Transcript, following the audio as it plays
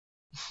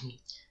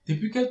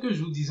Depuis quelques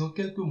jours, disons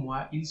quelques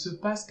mois, il se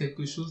passe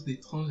quelque chose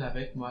d'étrange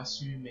avec moi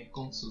sur mes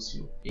comptes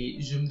sociaux.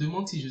 Et je me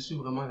demande si je suis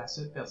vraiment la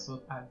seule personne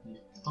à le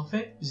vivre. En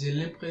fait, j'ai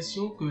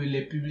l'impression que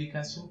les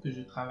publications que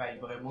je travaille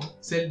vraiment,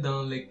 celles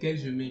dans lesquelles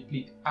je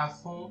m'implique à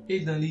fond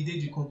et dans l'idée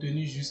du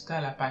contenu jusqu'à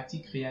la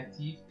partie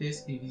créative,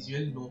 test et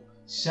visuel, n'ont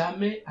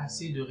jamais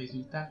assez de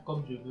résultats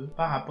comme je veux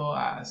par rapport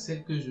à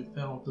celles que je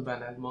fais un peu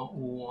banalement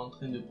ou en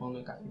train de prendre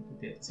un café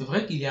peut-être. C'est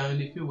vrai qu'il y a un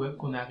effet web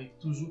qu'on n'arrive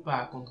toujours pas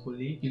à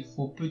contrôler. Il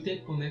faut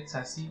peut-être connaître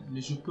sa cible,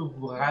 mais je peux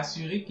vous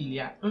rassurer qu'il y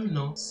a un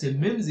an, ces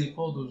mêmes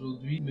efforts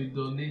d'aujourd'hui me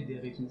donnaient des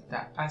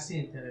résultats assez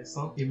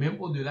intéressants et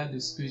même au-delà de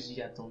ce que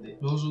j'y attendais.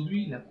 Mais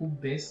aujourd'hui, la courbe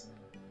baisse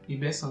et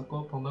baisse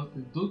encore pendant que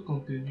d'autres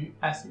contenus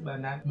assez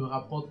banals me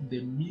rapportent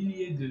des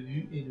milliers de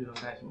vues et de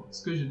l'engagement.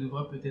 Ce que je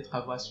devrais peut-être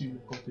avoir sur mes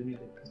contenus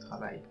les plus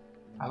travaillés.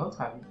 À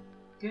votre avis,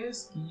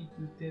 qu'est-ce qui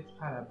peut être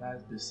à la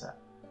base de ça?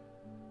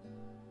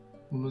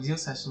 Mon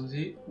audience a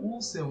changé ou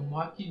c'est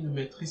moi qui ne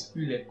maîtrise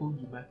plus les codes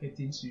du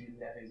marketing sur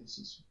les réseaux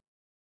sociaux?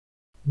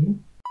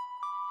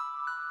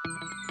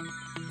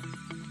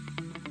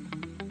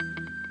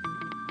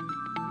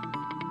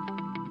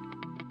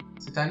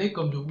 Cette année,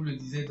 comme je vous le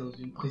disais dans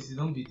une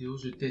précédente vidéo,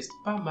 je teste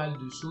pas mal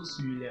de choses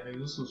sur les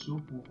réseaux sociaux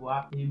pour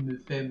voir et me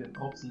faire mes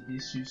propres idées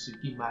sur ce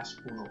qui marche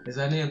ou non. Les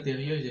années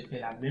antérieures, j'ai fait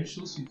la même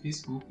chose sur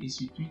Facebook et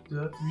sur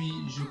Twitter, puis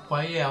je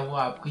croyais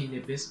avoir appris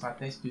les best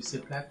practices de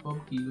ces plateformes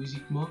qui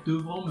logiquement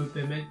devront me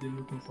permettre de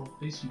me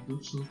concentrer sur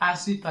d'autres choses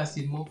assez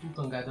facilement tout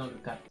en gardant le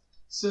cap.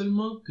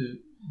 Seulement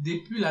que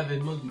depuis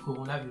l'avènement du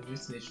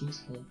coronavirus, les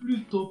choses ont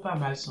plutôt pas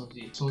mal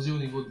changé. Changé au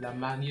niveau de la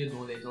manière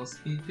dont les gens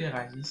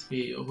interagissent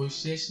et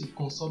recherchent et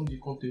consomment du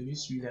contenu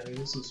sur les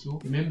réseaux sociaux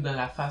et même dans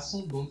la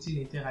façon dont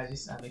ils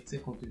interagissent avec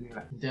ces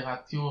contenus-là.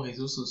 Interaction,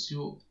 réseaux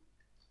sociaux,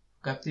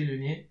 captez le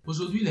lien.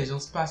 Aujourd'hui, les gens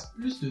passent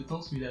plus de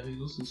temps sur les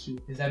réseaux sociaux.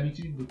 Les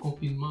habitudes de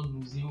confinement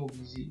nous y ont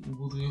obligés. Nous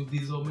voudrions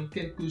désormais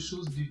quelque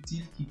chose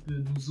d'utile qui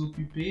peut nous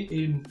occuper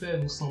et nous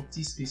faire nous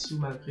sentir spéciaux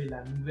malgré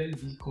la nouvelle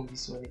vie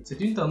conditionnée. C'est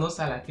une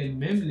tendance à laquelle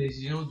même les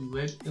géants du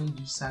web ont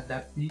dû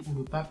s'adapter pour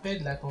ne pas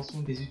perdre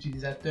l'attention des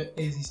utilisateurs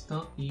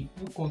existants et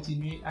pour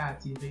continuer à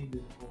attirer de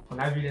nouveaux. On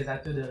a vu les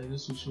acteurs des réseaux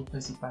sociaux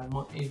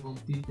principalement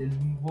inventer de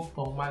nouveaux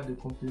formats de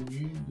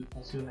contenu, de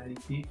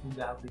fonctionnalités pour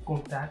garder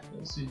contact,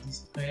 se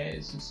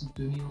distraire, se soutenir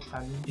entre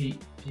amis et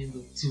bien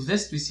d'autres. Si vous êtes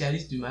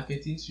spécialiste du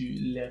marketing sur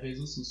les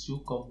réseaux sociaux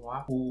comme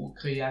moi, ou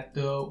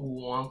créateur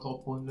ou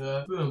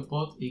entrepreneur, peu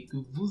importe, et que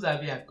vous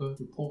avez à cœur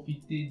de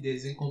profiter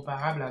des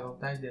incomparables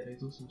avantages des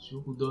réseaux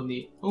sociaux pour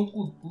donner un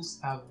coup de pouce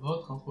à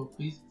votre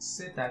entreprise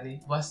cette année,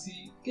 voici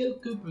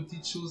quelques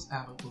petites choses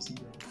à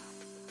reconsidérer.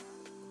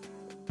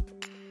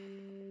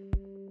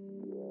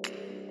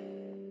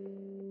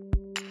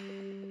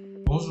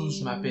 Bonjour,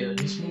 je m'appelle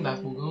Richmond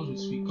Dafogan, je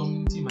suis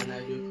Community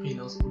Manager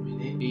Freelance pour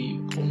donnait et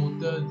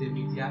promoteur des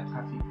médias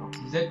trafiquants. Si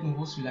vous êtes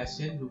nouveau sur la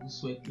chaîne, je vous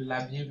souhaite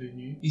la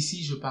bienvenue.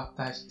 Ici, je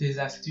partage des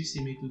astuces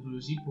et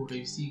méthodologies pour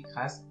réussir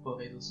grâce aux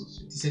réseaux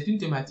sociaux. Si c'est une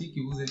thématique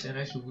qui vous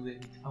intéresse, je vous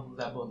invite à vous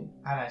abonner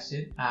à la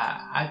chaîne,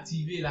 à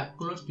activer la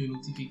cloche de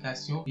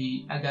notification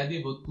et à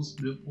garder votre pouce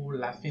bleu pour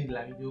la fin de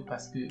la vidéo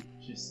parce que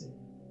je sais,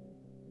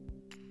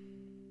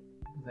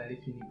 vous allez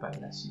finir par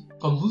lâcher.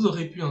 Comme vous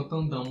aurez pu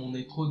entendre dans mon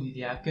intro d'il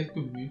y a quelques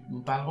minutes,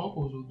 nous parlerons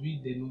aujourd'hui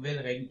des nouvelles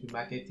règles du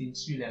marketing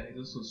sur les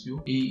réseaux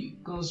sociaux. Et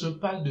quand je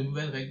parle de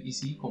nouvelles règles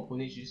ici,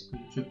 comprenez juste que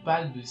je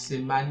parle de ces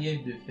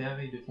manières de faire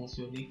et de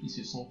fonctionner qui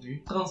se sont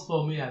vues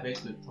transformer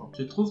avec le temps.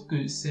 Je trouve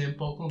que c'est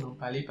important d'en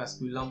parler parce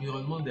que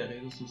l'environnement des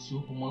réseaux sociaux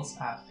commence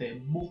à faire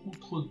beaucoup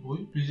trop de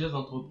bruit. Plusieurs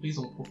entreprises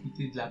ont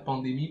profité de la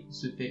pandémie pour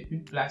se faire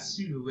une place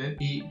sur le web.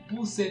 Et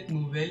pour cette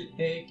nouvelle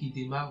ère qui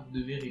démarre, vous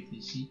devez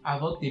réfléchir à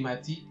votre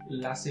thématique,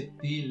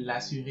 l'accepter,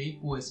 l'assurer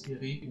pour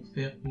espérer vous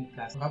faire une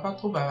place. On va pas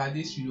trop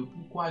bavarder sur le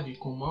pourquoi du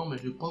comment, mais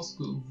je pense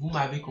que vous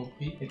m'avez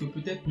compris et que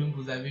peut-être même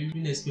vous avez eu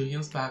une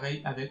expérience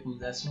pareille avec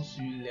vos actions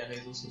sur les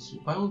réseaux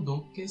sociaux. Voyons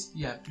donc qu'est-ce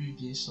qui a pu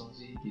bien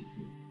changer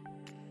depuis.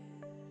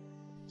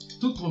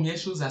 Toute première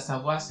chose à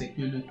savoir, c'est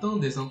que le temps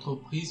des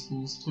entreprises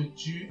ou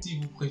structures, si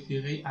vous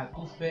préférez, à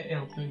tout faire est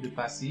en train de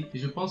passer. Et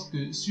je pense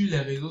que sur les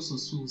réseaux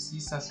sociaux aussi,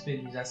 ça se fait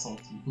déjà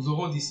sentir. Nous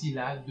aurons d'ici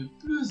là de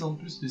plus en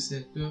plus de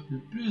secteurs, de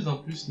plus en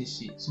plus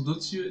nichés. Sous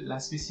d'autres cieux, la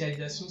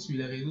spécialisation sur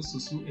les réseaux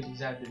sociaux est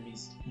déjà de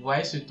mise. Vous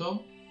voyez cet homme?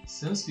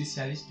 C'est un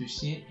spécialiste de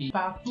chiens et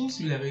partout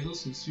sur les réseaux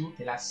sociaux,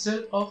 c'est la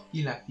seule offre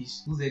qu'il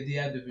affiche. Vous aider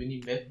à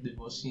devenir maître de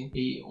vos chiens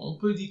et on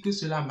peut dire que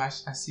cela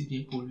marche assez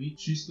bien pour lui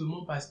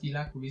justement parce qu'il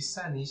a trouvé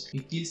sa niche et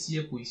qu'il s'y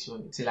est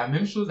positionné. C'est la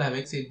même chose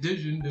avec ces deux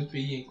jeunes d'un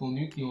pays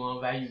inconnu qui ont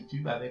envahi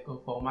YouTube avec un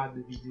format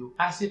de vidéo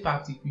assez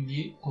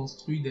particulier,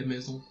 construit des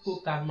maisons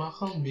totalement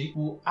handmade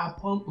pour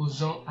apprendre aux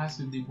gens à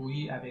se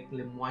débrouiller avec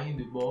les moyens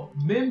de bord,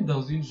 même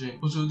dans une jungle.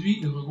 Aujourd'hui,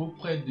 ils regroupent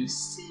près de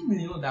 6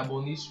 millions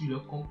d'abonnés sur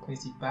leur compte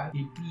principal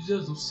et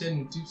plusieurs autres chaînes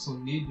YouTube sont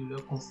nées de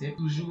leur concept,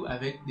 toujours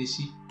avec des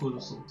chiffres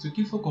colossaux. Ce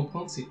qu'il faut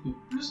comprendre, c'est que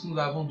plus nous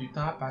avons du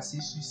temps à passer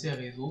sur ces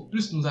réseaux,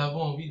 plus nous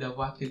avons envie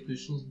d'avoir quelque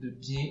chose de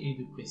bien et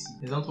de précis.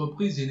 Les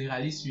entreprises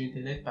généralistes sur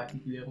Internet,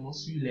 particulièrement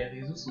sur les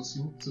réseaux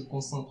sociaux, se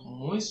concentrent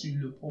moins sur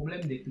le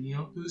problème des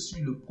clients que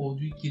sur le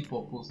produit qu'ils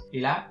proposent.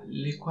 Et là,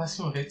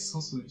 l'équation reste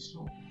sans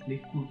solution.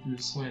 L'écoute, le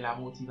soin, la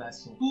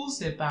motivation. Tous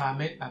ces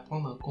paramètres à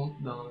prendre en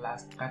compte dans la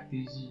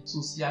stratégie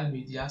social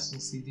média sont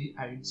cédés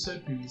à une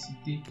seule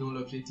publicité dont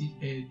l'objectif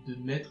est de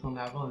mettre en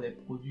avant les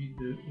produits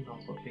de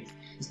l'entreprise.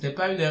 Ce n'est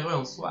pas une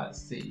erreur en soi,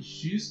 c'est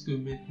juste que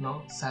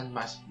maintenant, ça ne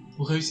marche plus.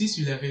 Pour réussir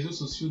sur les réseaux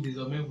sociaux,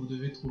 désormais, vous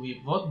devez trouver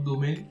votre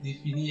domaine,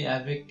 définir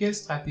avec quelle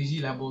stratégie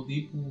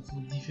l'aborder pour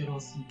vous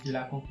différencier de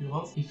la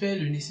concurrence et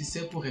faire le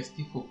nécessaire pour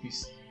rester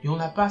focus. Et on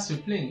n'a pas à se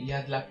plaindre, il y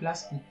a de la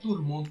place pour tout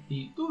le monde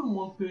et tout le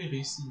monde peut y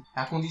réussir.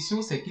 La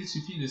condition, c'est qu'il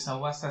suffit de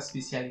savoir sa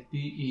spécialité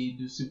et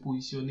de se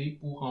positionner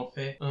pour en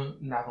faire un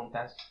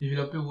avantage.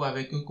 Développez-vous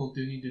avec un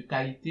contenu de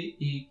qualité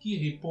et qui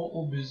répond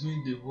aux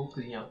besoins de vos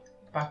clients,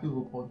 pas que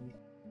vos produits.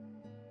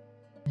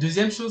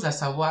 Deuxième chose à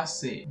savoir,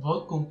 c'est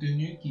votre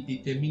contenu qui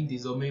détermine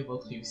désormais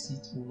votre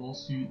réussite ou non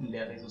sur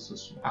les réseaux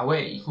sociaux. Ah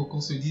ouais, il faut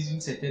qu'on se dise une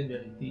certaine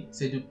vérité.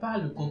 C'est de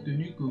par le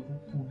contenu que vous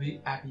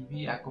pouvez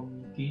arriver à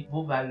communiquer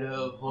vos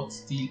valeurs, votre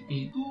style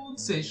et toutes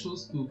ces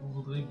choses que vous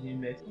voudrez bien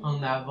mettre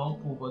en avant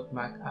pour votre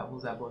marque à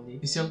vos abonnés.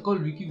 Et c'est encore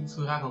lui qui vous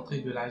fera rentrer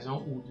de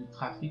l'argent ou du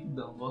trafic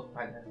dans votre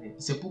magasin.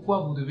 C'est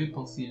pourquoi vous devez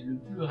penser le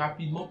plus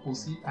rapidement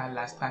possible à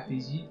la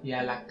stratégie et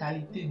à la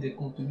qualité des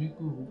contenus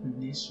que vous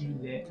publiez sur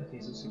les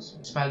réseaux sociaux.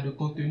 Je parle de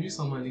contenu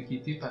sans m'en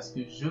inquiéter parce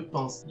que je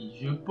pense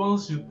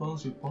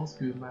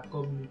que ma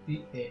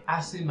communauté est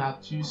assez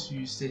mature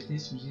sur certains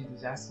sujets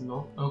déjà.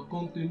 Sinon, un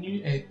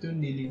contenu est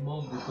un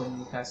élément de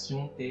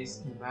communication,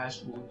 texte,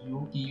 image,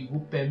 audio qui vous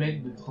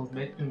permettent de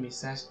transmettre un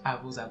message à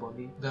vos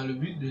abonnés dans le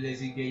but de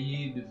les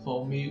égayer, de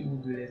former ou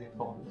de les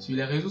informer. Sur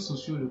les réseaux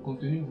sociaux, le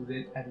contenu vous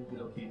aide à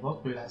développer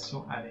votre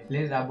relation avec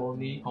les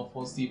abonnés,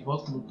 renforcer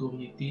votre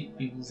notoriété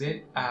et vous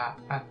aide à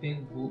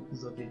atteindre vos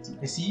objectifs.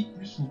 Ainsi,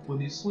 plus vous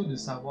prenez soin de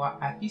savoir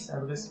à qui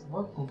s'adresse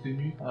votre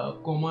contenu,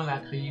 comment la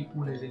créer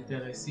pour les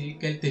intéresser,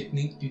 quelle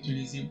technique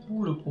utiliser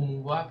pour le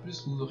promouvoir,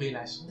 plus vous aurez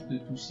la chance de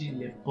toucher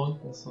les bonnes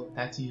personnes,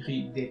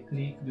 d'attirer des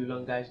clics, de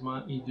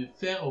l'engagement et de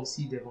faire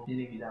aussi des ventes, bien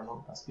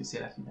évidemment, parce que c'est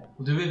la finale.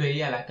 Vous devez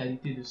veiller à la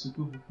qualité de ce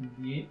que vous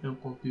publiez. Un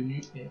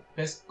contenu est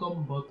presque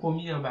comme votre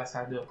premier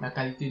ambassadeur. La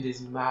qualité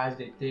des images,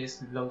 des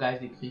textes, le langage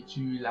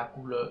d'écriture, la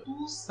couleur,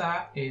 tout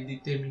ça est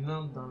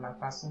déterminant dans la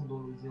façon dont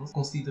l'audience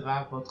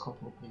considérera votre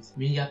entreprise.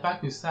 Mais il n'y a pas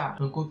que ça.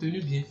 Un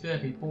contenu bien fait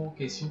répond aux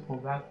questions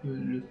probables que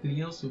le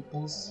client se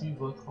pose sur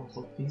votre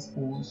entreprise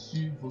ou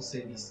sur vos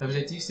services.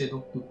 L'objectif, c'est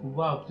donc de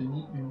pouvoir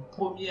obtenir une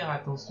première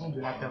attention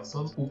de la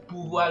personne pour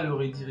pouvoir le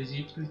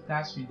rediriger plus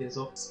tard sur des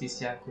offres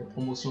spéciales, des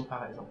promotions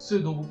par exemple. Ce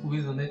dont vous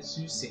pouvez en être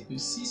sûr, c'est que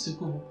si ce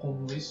que vous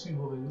promouvez sur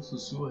vos réseaux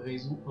sociaux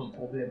résout un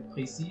problème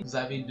précis, vous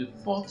avez de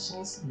fortes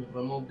chances, mais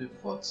vraiment de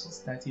fortes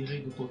chances d'attirer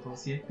de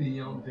potentiels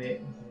clients vers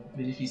vous.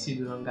 Bénéficier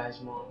de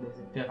l'engagement,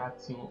 des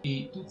interactions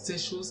et toutes ces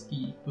choses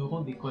qui feront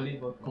décoller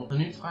votre compte. En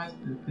une phrase,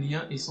 le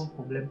client et son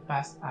problème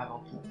passent avant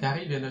tout. Car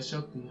il vient de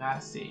choc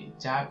dira, c'est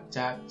jab,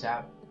 jab,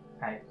 jab,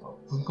 iPhone.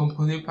 Vous ne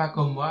comprenez pas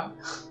comme moi?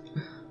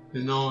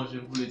 Non, je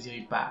ne vous le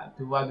dirai pas.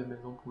 Devoir de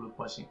maison pour le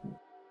prochain cours.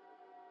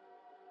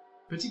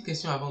 Petite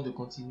question avant de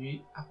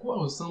continuer. À quoi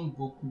ressemblent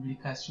vos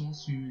publications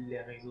sur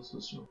les réseaux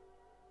sociaux?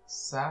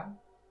 Ça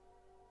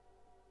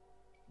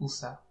ou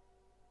ça?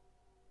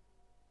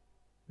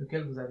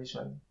 Lequel vous avez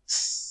choisi?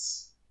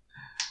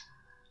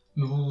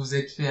 Mais vous vous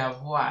êtes fait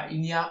avoir.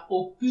 Il n'y a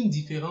aucune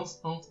différence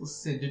entre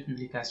ces deux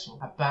publications,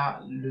 à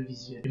part le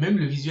visuel. Et même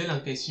le visuel en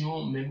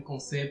question, même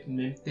concept,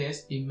 même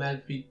test, et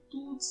malgré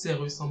toutes ces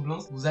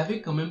ressemblances, vous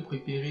avez quand même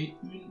préféré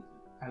une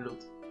à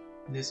l'autre.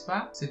 N'est-ce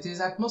pas? C'est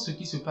exactement ce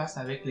qui se passe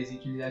avec les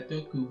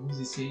utilisateurs que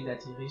vous essayez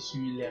d'attirer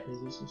sur les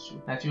réseaux sociaux.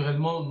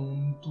 Naturellement, nous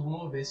nous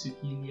tournons vers ce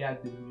qu'il y a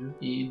de mieux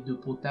et de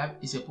potable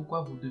et c'est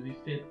pourquoi vous devez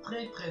faire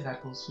très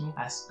attention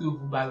à ce que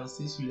vous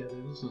balancez sur les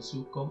réseaux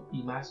sociaux comme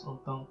image en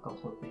tant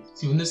qu'entreprise.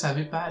 Si vous ne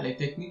savez pas, les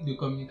techniques de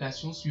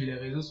communication sur les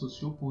réseaux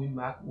sociaux pour une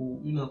marque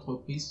ou une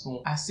entreprise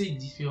sont assez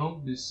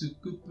différentes de ce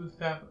que peut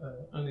faire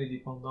un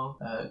indépendant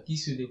qui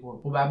se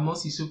débrouille. Probablement,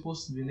 si ce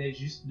post venait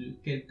juste de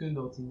quelqu'un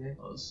d'ordinaire,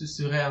 ce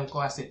serait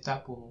encore acceptable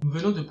pour nous. Nous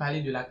venons de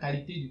parler de la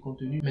qualité du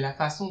contenu, mais la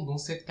façon dont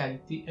cette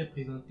qualité est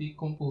présentée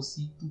compte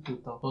aussi tout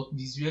autant. Votre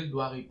visuel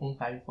doit répondre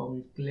à une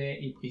formule claire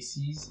et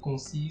précise,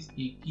 concise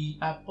et qui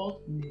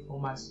apporte une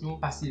information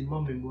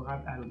facilement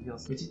mémorable à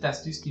l'audience. Petite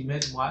astuce qui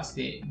m'aide moi,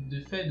 c'est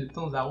de faire de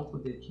temps à autre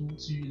des tours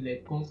sur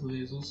les comptes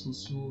réseaux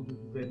sociaux de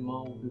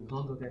gouvernement ou de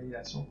grandes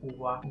organisations pour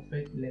voir en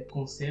fait les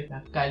concepts,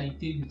 la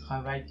qualité du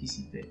travail qui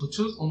s'y fait. Autre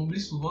chose, on oublie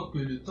souvent que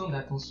le temps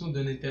d'attention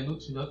d'un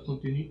internaute sur notre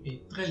contenu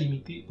est très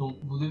limité, donc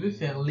vous devez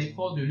faire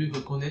l'effort de lui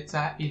reconnaître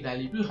ça et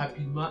d'aller plus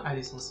rapidement à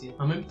l'essentiel.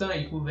 En même temps,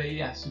 il faut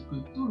veiller à ce que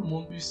tout le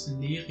monde puisse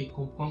lire et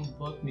comprendre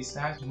votre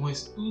message, du moins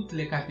toutes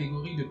les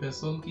catégories de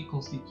personnes qui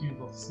constituent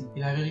votre site. Et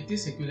la vérité,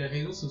 c'est que les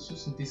réseaux sociaux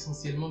sont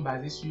essentiellement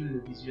basés sur le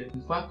visuel.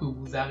 Une fois que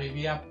vous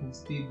arrivez à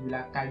poster de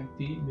la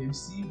qualité, même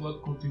si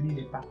votre contenu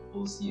n'est pas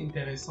aussi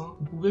intéressant,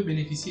 vous pouvez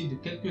bénéficier de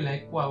quelques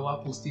likes pour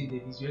avoir posté des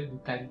visuels de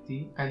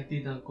qualité,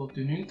 qualité dans le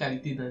contenu,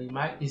 qualité dans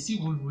l'image. Et si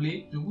vous le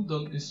voulez, je vous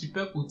donne un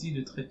super outil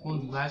de traitement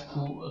d'image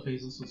pour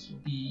réseaux sociaux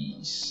qui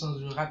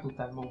changera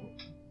totalement votre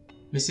vie.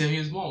 Mais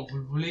sérieusement, vous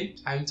le voulez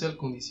à une seule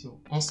condition.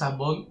 On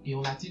s'abonne et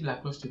on active la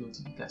cloche de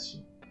notification.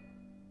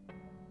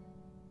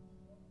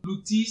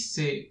 L'outil,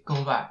 c'est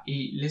Canva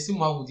et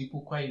laissez-moi vous dire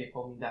pourquoi il est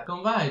formidable.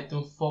 Canva est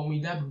un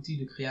formidable outil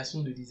de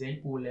création de design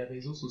pour les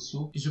réseaux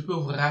sociaux et je peux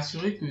vous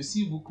rassurer que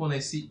si vous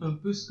connaissez un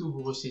peu ce que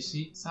vous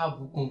recherchez, ça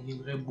vous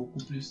conviendrait beaucoup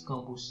plus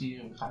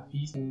qu'embaucher un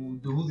graphiste ou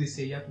de vous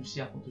essayer à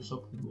toucher à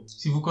Photoshop plus loin.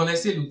 Si vous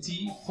connaissez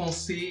l'outil,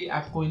 foncez,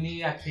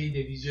 apprenez à créer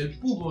des visuels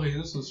pour vos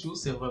réseaux sociaux,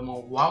 c'est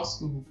vraiment wow ce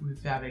que vous pouvez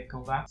faire avec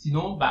Canva.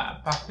 Sinon,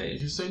 parfait,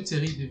 je ferai une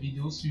série de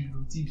vidéos sur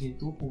l'outil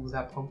bientôt pour vous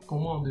apprendre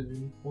comment en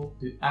devenir pro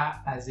de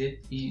A à Z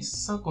et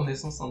sans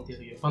connaissances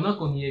antérieures. Pendant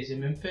qu'on y est, j'ai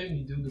même fait une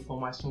vidéo de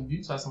formation d'une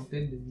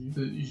 60aine de minutes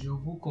que je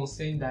vous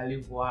conseille d'aller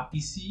voir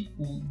ici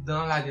ou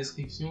dans la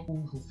description pour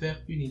vous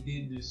faire une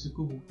idée de ce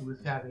que vous pouvez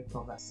faire avec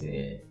Canva.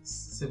 C'est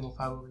mon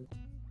favori.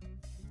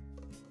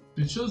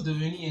 Une chose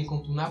devenue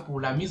incontournable pour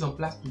la mise en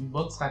place d'une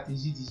bonne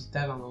stratégie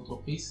digitale en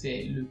entreprise,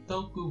 c'est le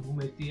temps que vous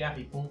mettez à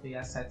répondre et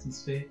à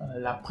satisfaire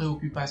la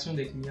préoccupation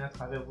des clients à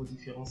travers vos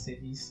différents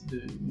services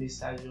de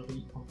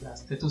messagerie en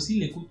place. C'est aussi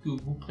l'écoute que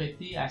vous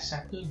prêtez à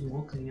chacun de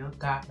vos clients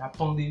car la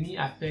pandémie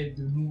a fait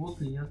de nouveaux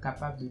clients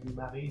capables de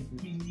démarrer et de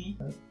finir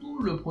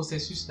tout le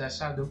processus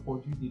d'achat d'un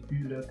produit depuis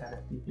leur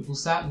canapé. Et pour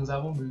ça, nous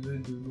avons besoin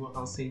de nous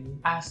renseigner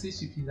assez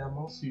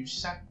suffisamment sur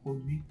chaque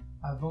produit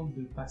avant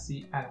de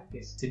passer à la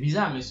caisse. C'est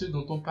bizarre, mais ceux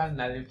dont on parle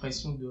n'ont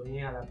l'impression de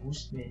rien à la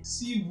bouche, mais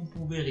si vous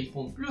pouvez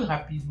répondre plus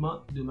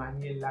rapidement de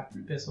manière la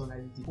plus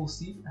personnalisée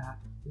possible à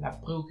la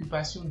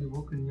préoccupation de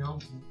vos clients,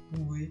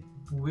 vous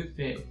pouvez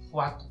faire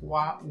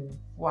x3 ou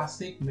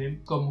x5 même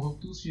comme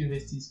retour sur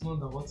investissement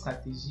dans votre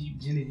stratégie,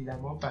 bien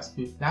évidemment, parce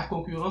que la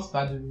concurrence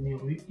va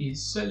devenir rude et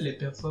seules les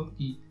personnes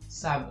qui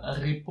savent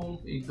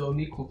répondre et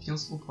donner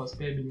confiance aux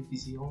prospects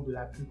bénéficieront de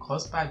la plus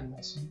grosse part du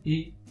marché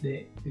et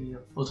des clients.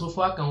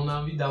 Autrefois, quand on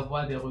a envie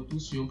d'avoir des retours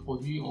sur un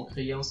produit, on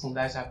créait un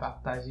sondage à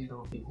partager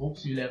dans des groupes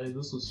sur les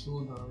réseaux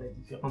sociaux, dans les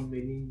différentes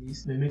mailing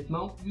lists. Mais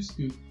maintenant,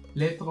 puisque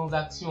les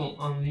transactions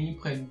en ligne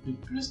prennent de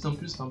plus en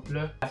plus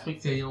d'ampleur,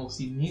 l'Afrique ayant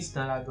aussi mise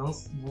dans la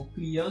danse, vos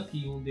clients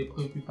qui ont des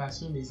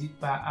préoccupations n'hésitent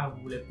pas à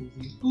vous les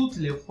poser toutes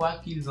les fois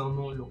qu'ils en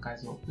ont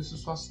l'occasion. Que ce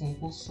soit son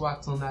post,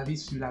 soit son avis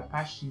sur la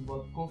page sur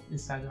votre compte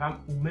Instagram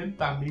ou même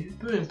par mail,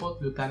 peu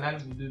importe le canal,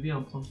 vous devez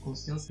en prendre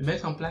conscience et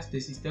mettre en place des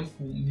systèmes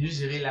pour mieux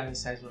gérer la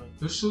messagerie.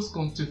 Une chose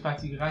qu'on ne se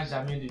fatiguera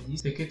jamais de dire,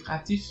 c'est qu'être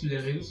actif sur les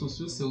réseaux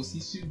sociaux, c'est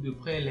aussi suivre de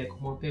près les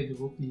commentaires de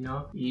vos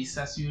clients et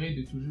s'assurer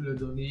de toujours leur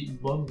donner une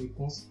bonne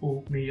réponse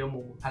au meilleur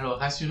moment. Alors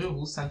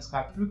rassurez-vous, ça ne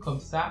sera plus comme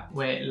ça.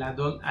 Ouais, la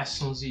donne a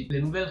changé.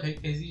 Les nouvelles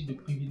règles exigent de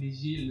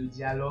privilégier le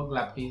dialogue,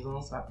 la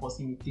présence, la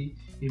proximité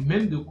et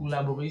même de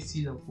collaborer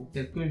s'il en faut.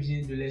 Quelqu'un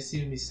vient de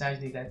laisser un message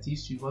négatif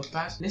sur votre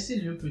page,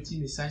 laissez-lui un petit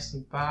message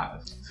sympa,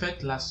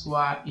 faites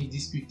l'asseoir et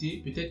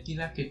discutez. Peut-être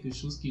qu'il a quelque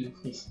chose qui le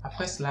frise.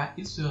 Après cela,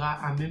 il sera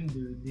à même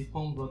de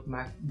défendre votre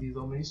marque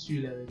désormais sur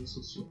les réseaux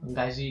sociaux.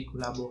 Engagez,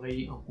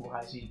 collaborez,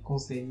 encouragez,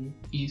 conseillez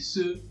et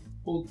ce,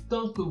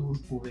 autant que vous le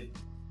pouvez.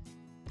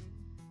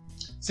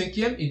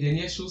 Cinquième et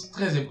dernière chose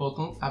très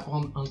importante à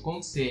prendre en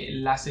compte, c'est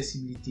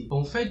l'accessibilité.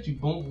 Quand vous faites du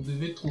bon, vous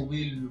devez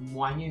trouver le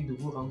moyen de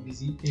vous rendre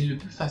visible et le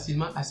plus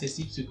facilement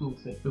accessible ce que vous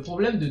faites. Le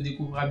problème de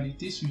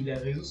découvrabilité sur les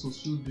réseaux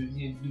sociaux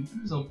devient de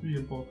plus en plus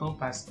important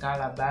parce qu'à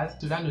la base,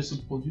 cela ne se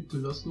produit que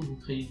lorsque vous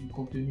créez du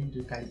contenu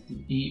de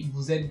qualité. Et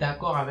vous êtes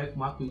d'accord avec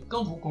moi que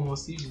quand vous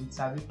commencez, vous ne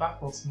savez pas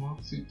forcément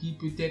ce qui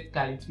peut être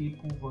qualifié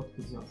pour votre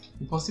audience.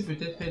 Vous pensez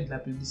peut-être faire de la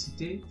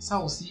publicité,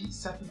 ça aussi,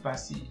 ça peut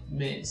passer,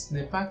 mais ce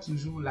n'est pas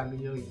toujours la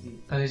meilleure idée.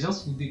 Quand les gens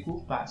vous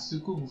découvrent par ce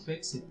que vous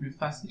faites, c'est plus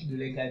facile de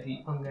les garder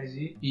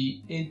engagés et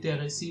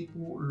intéressés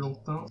pour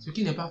longtemps, ce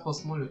qui n'est pas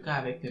forcément le cas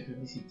avec les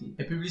publicités.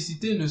 Les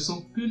publicités ne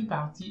sont qu'une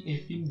partie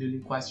infime de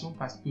l'équation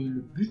parce que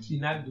le but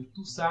final de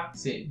tout ça,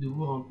 c'est de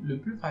vous rendre le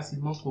plus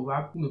facilement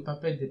trouvable pour ne pas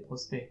perdre des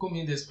prospects.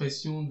 Combien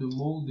d'expressions, de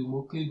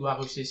mots-clés doit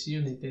rechercher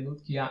un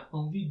internaute qui a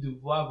envie de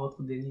voir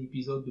votre dernier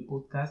épisode de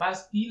podcast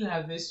parce qu'il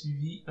avait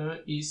suivi un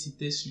et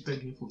c'était super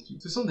bien foutu.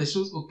 Ce sont des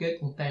choses auxquelles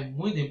on taille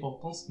moins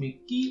d'importance mais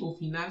qui au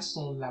final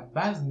sont la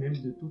base même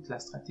de toute la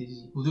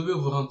stratégie. Vous devez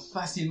vous rendre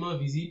facilement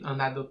visible en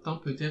adoptant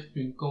peut-être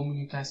une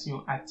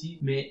communication active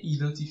mais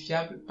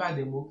identifiable par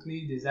des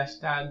mots-clés, des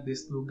hashtags, des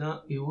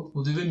slogans et autres.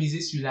 Vous devez miser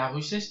sur la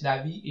recherche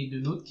d'avis et de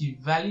notes qui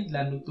valident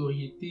la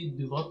notoriété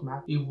de votre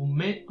marque et vous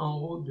met en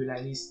haut de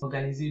la liste.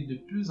 Organisez de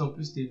plus en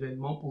plus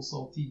d'événements pour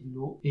sortir du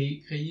lot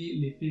et créer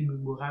l'effet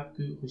mémorable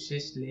que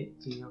recherchent les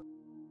clients.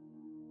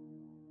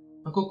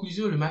 En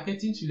conclusion, le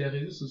marketing sur les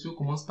réseaux sociaux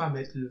commence par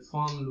mettre le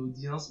fond,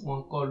 l'audience ou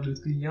encore le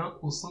client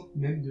au centre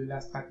même de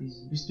la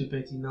stratégie. Plus de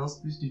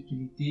pertinence, plus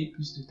d'utilité,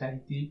 plus de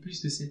qualité,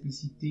 plus de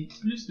simplicité,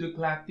 plus de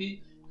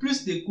clarté,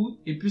 plus d'écoute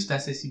et plus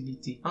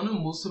d'accessibilité. En un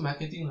mot, ce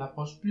marketing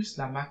rapproche plus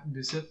la marque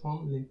de ses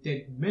fonds,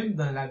 l'intègre même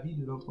dans la vie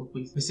de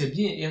l'entreprise. Mais c'est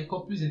bien et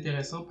encore plus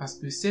intéressant parce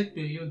que cette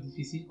période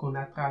difficile qu'on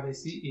a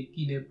traversée et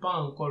qui n'est pas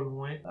encore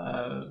loin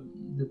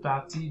de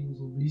partir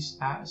nous oblige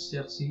à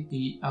chercher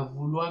et à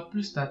vouloir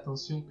plus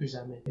d'attention que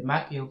jamais. Les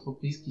marques et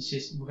entreprises qui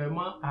cherchent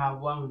vraiment à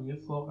avoir un lien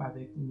fort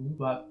avec nous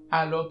doivent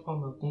alors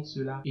prendre en compte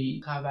cela et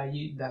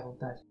travailler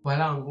davantage.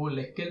 Voilà en gros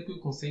les quelques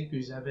conseils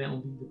que j'avais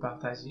envie de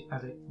partager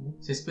avec vous.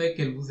 J'espère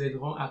qu'elles vous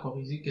aideront à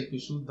corriger quelque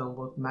chose dans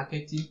votre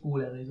marketing pour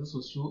les réseaux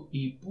sociaux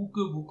et pour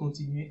que vous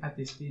continuiez à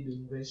tester de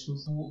nouvelles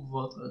choses pour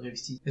votre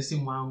réussite.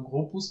 Laissez-moi un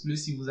gros pouce bleu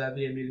si vous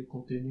avez aimé le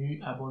contenu,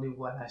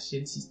 abonnez-vous à la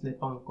chaîne si ce n'est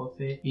pas encore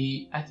fait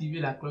et activez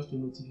la cloche de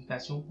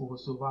notification pour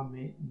recevoir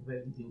mes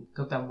nouvelles vidéos.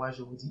 Quant à moi,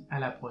 je vous dis à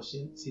la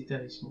prochaine, c'était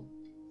Richemont.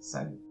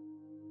 Salut!